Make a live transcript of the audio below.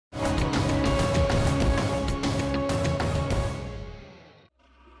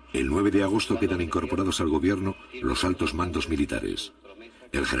El 9 de agosto quedan incorporados al gobierno los altos mandos militares.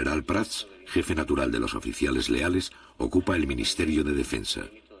 El general Prats, jefe natural de los oficiales leales, ocupa el Ministerio de Defensa.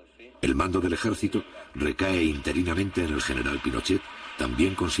 El mando del ejército recae interinamente en el general Pinochet,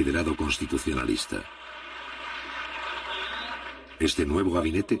 también considerado constitucionalista. Este nuevo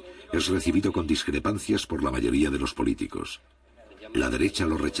gabinete es recibido con discrepancias por la mayoría de los políticos. La derecha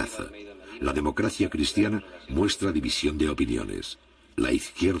lo rechaza. La democracia cristiana muestra división de opiniones. La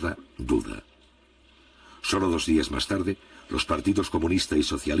izquierda duda. Solo 2 días más tarde, los partidos comunista y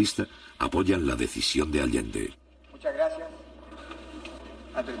socialista apoyan la decisión de Allende. Muchas gracias.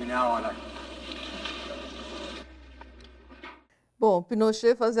 Ha terminado el acto. Bom,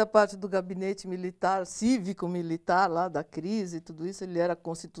 Pinochet fazia parte do gabinete militar, cívico-militar, lá da crise e tudo isso. Ele era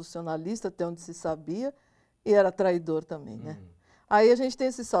constitucionalista, até onde se sabia, e era traidor também, né? Aí a gente tem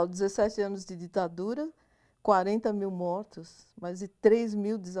esse saldo, 17 anos de ditadura, 40 mil mortos, mais de 3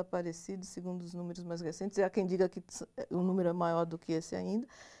 mil desaparecidos, segundo os números mais recentes. E há quem diga que o número é maior do que esse ainda.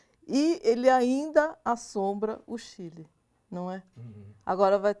 E ele ainda assombra o Chile, não é?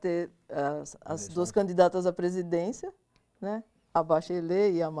 Agora vai ter as 2 candidatas à presidência, né? A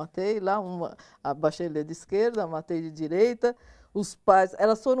Bachelet e a Matei, lá a Bachelet de esquerda, a Matei de direita. Os pais,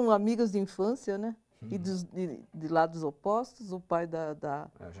 elas foram amigas de infância, né? E de lados opostos. O pai da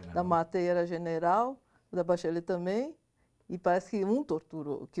Matei era general, da Bachelet também, e parece que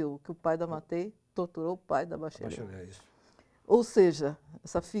torturou, que o pai da Matei torturou o pai da Bachelet. Ou seja,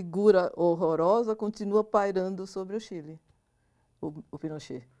 essa figura horrorosa continua pairando sobre o Chile, o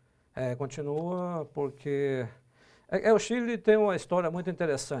Pinochet. Continua porque... o Chile tem uma história muito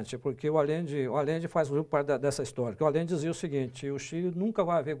interessante, porque o Allende faz muito parte dessa história. O Allende dizia o seguinte: o Chile nunca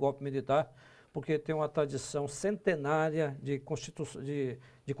vai haver golpe militar, porque tem uma tradição centenária de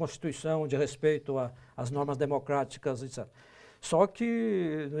constituição, de respeito às normas democráticas, etc. Só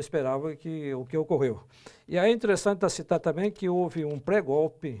que não esperava o que ocorreu. E aí é interessante citar também que houve um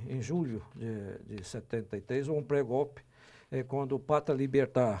pré-golpe em julho de 73, um pré-golpe, quando o Pata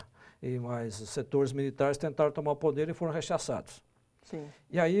Libertar e mais setores militares tentaram tomar o poder e foram rechaçados. Sim.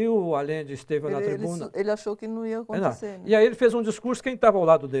 E aí o Allende esteve na tribuna... Ele achou que não ia acontecer. Né? E aí ele fez um discurso, quem estava ao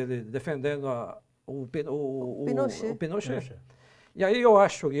lado dele, defendendo o Pinochet. E aí eu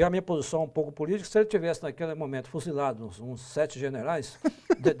acho, e a minha posição um pouco política, se ele tivesse naquele momento fuzilado uns 7 generais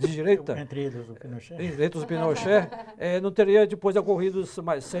de direita... Entre eles o Pinochet. Entre eles o Pinochet, não teria depois ocorrido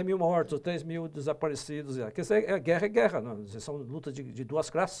mais 100 mil mortos, 3 mil desaparecidos. Porque guerra é guerra, não? São lutas de 2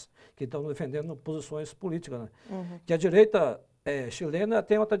 classes que estão defendendo posições políticas. Né? Que a direita chilena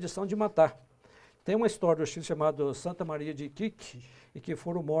tem uma tradição de matar. Tem uma história do Chile chamada Santa Maria de Iquique, e que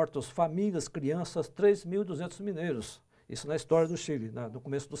foram mortos famílias, crianças, 3.200 mineiros. Isso na história do Chile, no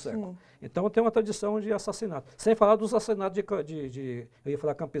começo do século. Então tem uma tradição de assassinato. Sem falar dos assassinatos eu ia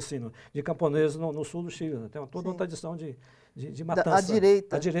falar campesino, de camponeses no sul do Chile. Né? Tem toda uma tradição de matança. A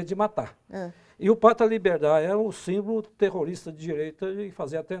direita. A direita de matar. E o Pata Libertar era um símbolo terrorista de direita de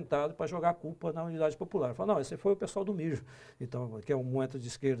fazer atentado para jogar a culpa na unidade popular. Fala, não, esse foi o pessoal do Mijo, então, que é um momento de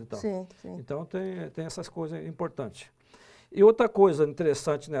esquerda e tal. Então tem essas coisas importantes. E outra coisa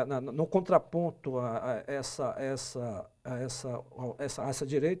interessante, né, no contraponto a essa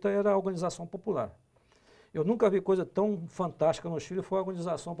direita era a organização popular. Eu nunca vi coisa tão fantástica no Chile, foi a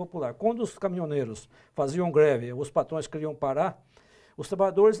organização popular. Quando os caminhoneiros faziam greve, os patrões queriam parar, os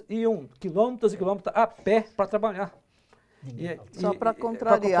trabalhadores iam quilômetros e quilômetros a pé para trabalhar. Só para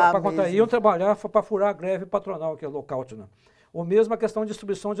contrariar iam trabalhar para furar a greve patronal, que é lockout. Né? Ou mesmo a questão de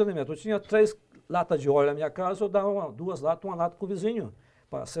distribuição de alimentos. Eu tinha 3 latas de óleo na minha casa, eu dava 2 latas, uma lata com o vizinho,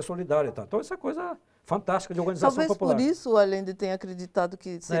 para ser solidário e tal. Então, essa coisa fantástica de organização popular. Talvez por isso o Allende tenha acreditado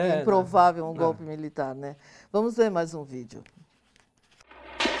que seria improvável um golpe militar, né? Vamos ver mais um vídeo.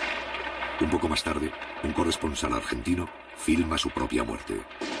 Un poco más tarde, un corresponsal argentino filma su propia muerte.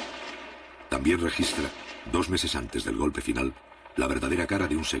 También registra, 2 meses antes del golpe final, la verdadera cara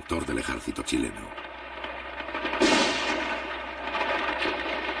de un sector del ejército chileno.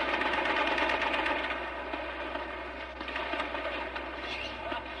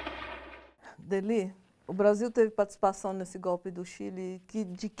 Deli, o Brasil teve participação nesse golpe do Chile.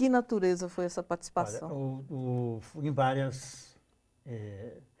 De que natureza foi essa participação? Olha,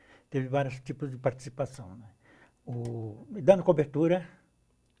 teve vários tipos de participação. Né? Dando cobertura,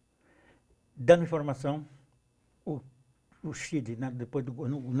 dando informação, o Chile, né, depois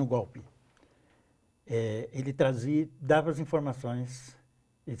no golpe, ele dava as informações,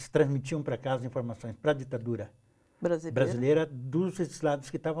 eles transmitiam para cá as informações para a ditadura brasileira dos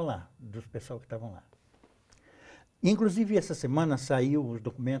lados que estavam lá, dos pessoal que estavam lá. Inclusive, essa semana saiu os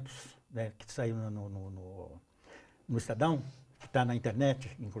documentos, né, que saiu no Estadão, que está na internet,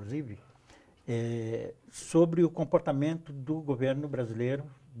 inclusive, sobre o comportamento do governo brasileiro,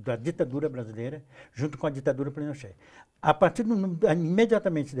 da ditadura brasileira, junto com a ditadura Pinochet.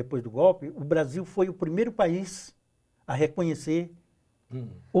 Imediatamente depois do golpe, o Brasil foi o primeiro país a reconhecer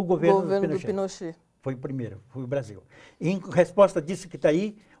o governo do Pinochet. Foi o primeiro, foi o Brasil. E, em resposta disso que está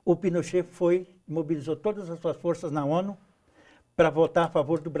aí, o Pinochet mobilizou todas as suas forças na ONU para votar a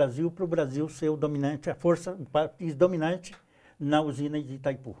favor do Brasil, para o Brasil ser o dominante, o país dominante na usina de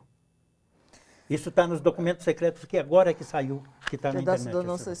Itaipu. Isso está nos documentos secretos que agora é que saiu, que está na internet. Pedaço da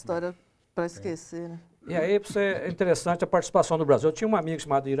nossa história para esquecer, né? E aí, é interessante a participação do Brasil. Eu tinha uma amiga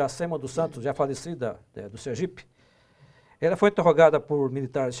chamada Iracema dos Santos, já falecida, do Sergipe. Ela foi interrogada por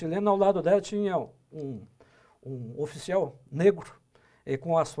militares chilenos. Ao lado dela tinha um oficial negro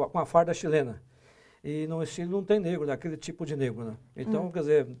com a farda chilena. E no Chile não tem negro, naquele tipo de negro, né? Então, quer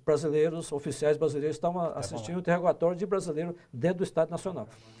dizer, oficiais brasileiros estavam assistindo o interrogatório de brasileiro dentro do Estado Nacional.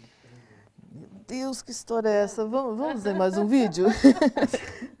 Meu Deus, que história é essa? Vamos ver mais um vídeo?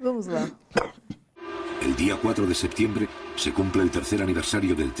 Vamos lá. El día 4 de septiembre se cumple el tercer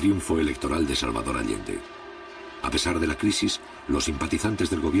aniversario del triunfo electoral de Salvador Allende. A pesar de la crisis, los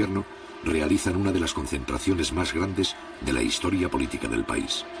simpatizantes del gobierno realizan una de las concentraciones más grandes de la historia política del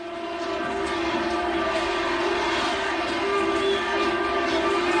país.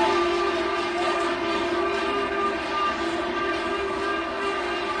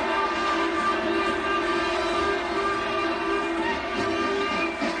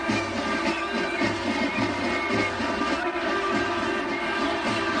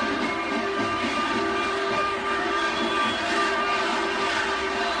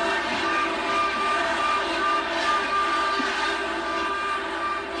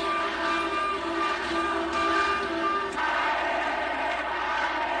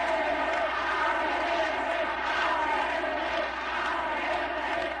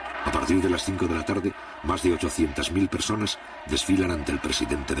 A partir de las 5 de la tarde, más de 800.000 personas desfilan ante el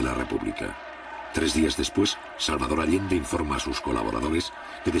presidente de la República. 3 días después, Salvador Allende informa a sus colaboradores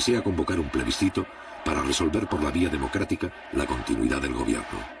que desea convocar un plebiscito para resolver por la vía democrática la continuidad del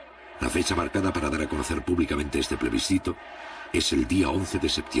gobierno. La fecha marcada para dar a conocer públicamente este plebiscito es el día 11 de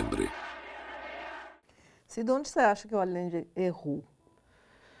septiembre. Se de onde você acha que o Allende errou?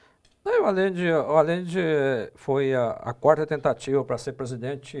 O Allende foi a quarta tentativa para ser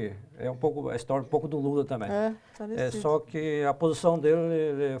presidente. É a história um pouco do Lula também. Só que a posição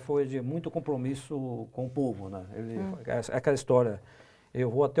dele foi de muito compromisso com o povo, né? É aquela história,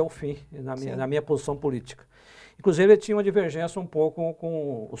 eu vou até o fim na minha posição política. Inclusive, ele tinha uma divergência um pouco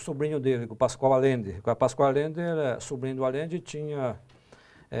com o sobrinho dele, com o Pascoal Allende. O Pascoal Allende era sobrinho do Allende e tinha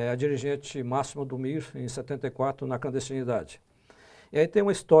a dirigente máxima do MIR em 74 na clandestinidade. E aí tem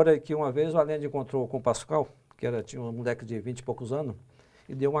uma história que uma vez o Allende encontrou com o Pascoal, tinha um moleque de 20 e poucos anos,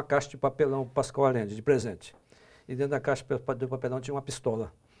 e deu uma caixa de papelão para o Pascoal Allende, de presente. E dentro da caixa de papelão tinha uma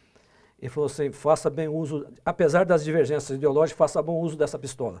pistola. E falou assim, faça bem uso, apesar das divergências ideológicas, faça bom uso dessa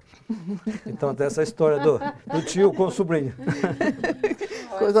pistola. Então tem essa história do tio com o sobrinho.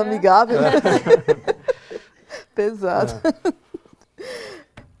 Coisa amigável, né? Pesado.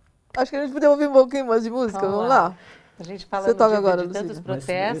 Acho que a gente podia ouvir um pouquinho mais de música, vamos lá? A gente fala agora, de tantos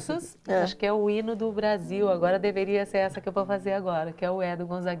protestos, acho que é o hino do Brasil, agora deveria ser essa que eu vou fazer agora, que é o do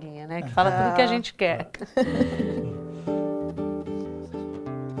Gonzaguinha, né? Que fala tudo que a gente quer.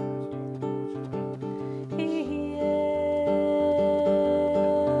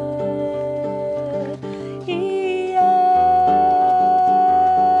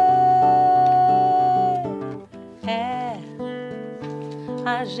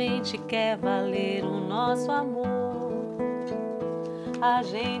 A gente quer valer o nosso amor, a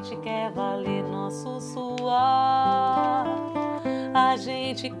gente quer valer nosso suor, a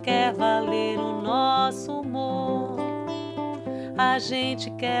gente quer valer o nosso humor, a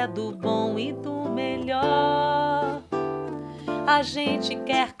gente quer do bom e do melhor, a gente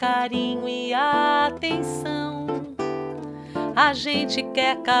quer carinho e atenção, a gente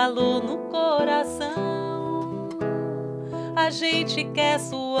quer calor no coração. A gente quer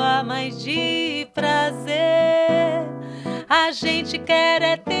suar mais de prazer, a gente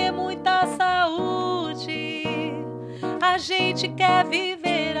quer ter muita saúde, a gente quer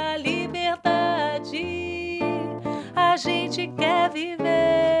viver a liberdade, a gente quer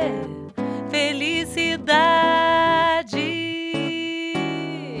viver felicidade.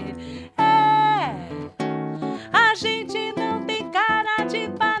 A gente não tem cara de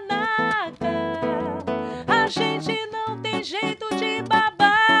panaca, a gente não tem jeito de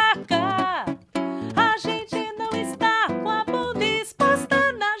babaca, a gente não está com a bunda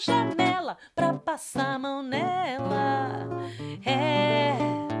exposta na janela. janela pra passar a mão nela. É,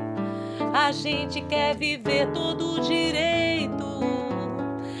 a gente quer viver todo o direito,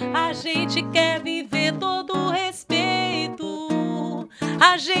 a gente quer viver todo o respeito,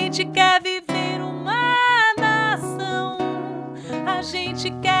 a gente quer viver uma nação, a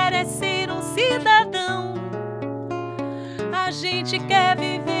gente quer é ser um cidadão, a gente quer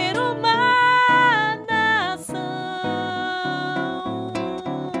viver uma nação.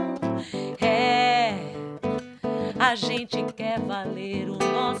 É, a gente quer valer o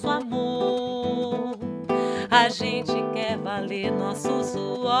nosso amor, a gente quer valer nosso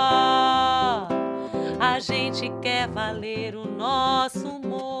suor, a gente quer valer o nosso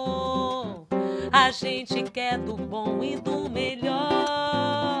humor, a gente quer do bom e do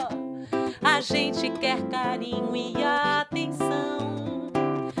melhor, a gente quer carinho e atenção,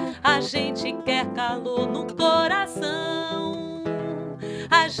 a gente quer calor no coração,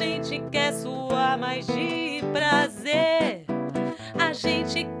 a gente quer suar mais de prazer, a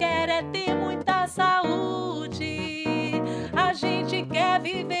gente quer é ter muita saúde, a gente quer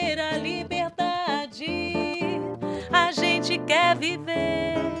viver a liberdade, a gente quer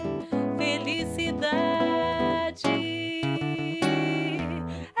viver felicidade.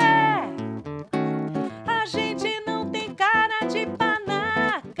 É, a gente não tem cara de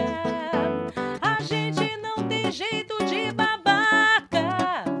panaca, a gente não tem jeito de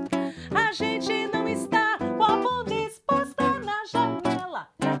babaca, a gente não está com a bunda exposta na janela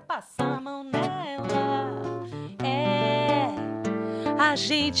pra passar a mão nela. É, a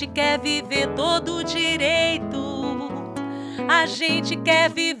gente quer viver todo o direito, a gente quer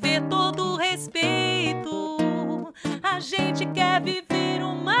viver todo o respeito, a gente quer viver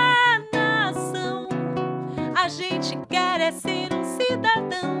uma nação, a gente quer é ser um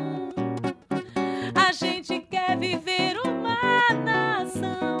cidadão, a gente quer viver